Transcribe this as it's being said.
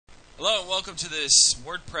Hello and welcome to this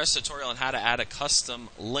WordPress tutorial on how to add a custom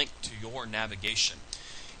link to your navigation.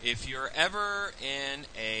 If you're ever in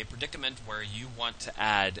a predicament where you want to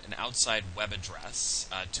add an outside web address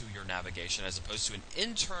to your navigation as opposed to an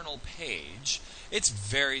internal page, it's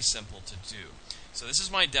very simple to do. So this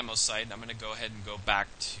is my demo site, and I'm going to go ahead and go back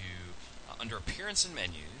to under Appearance and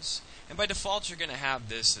Menus, and by default you're going to have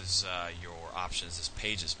this as your options, this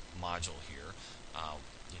Pages module here.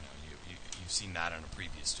 You've seen that on a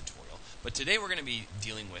previous tutorial. But today we're going to be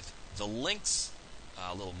dealing with the links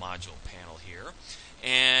little module panel here.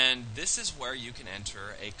 And this is where you can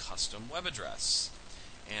enter a custom web address.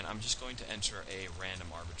 And I'm just going to enter a random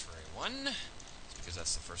arbitrary one, because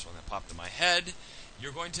that's the first one that popped in my head.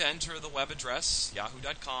 You're going to enter the web address,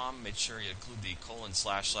 yahoo.com. Make sure you include the : or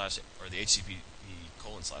the HTTP : You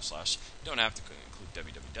don't have to include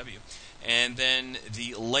www. And then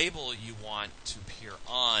the label you want to appear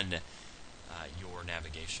on your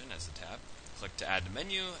navigation as a tab. Click to add to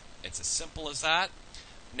menu. It's as simple as that.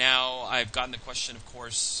 Now, I've gotten the question, of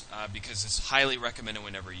course, because it's highly recommended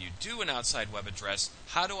whenever you do an outside web address,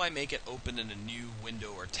 how do I make it open in a new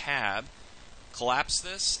window or tab? Collapse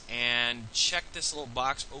this and check this little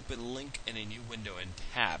box, open link in a new window and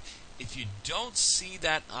tab. If you don't see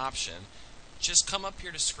that option, just come up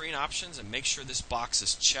here to screen options and make sure this box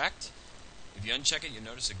is checked. If you uncheck it, you'll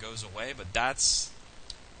notice it goes away, but that's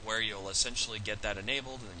where you'll essentially get that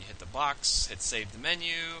enabled, and then you hit the box, hit save the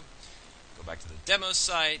menu, go back to the demo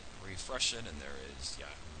site, refresh it, and there is Yahoo,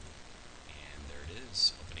 and there it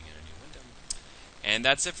is, opening in a new window. And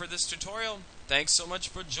that's it for this tutorial. Thanks so much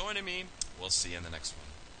for joining me. We'll see you in the next one.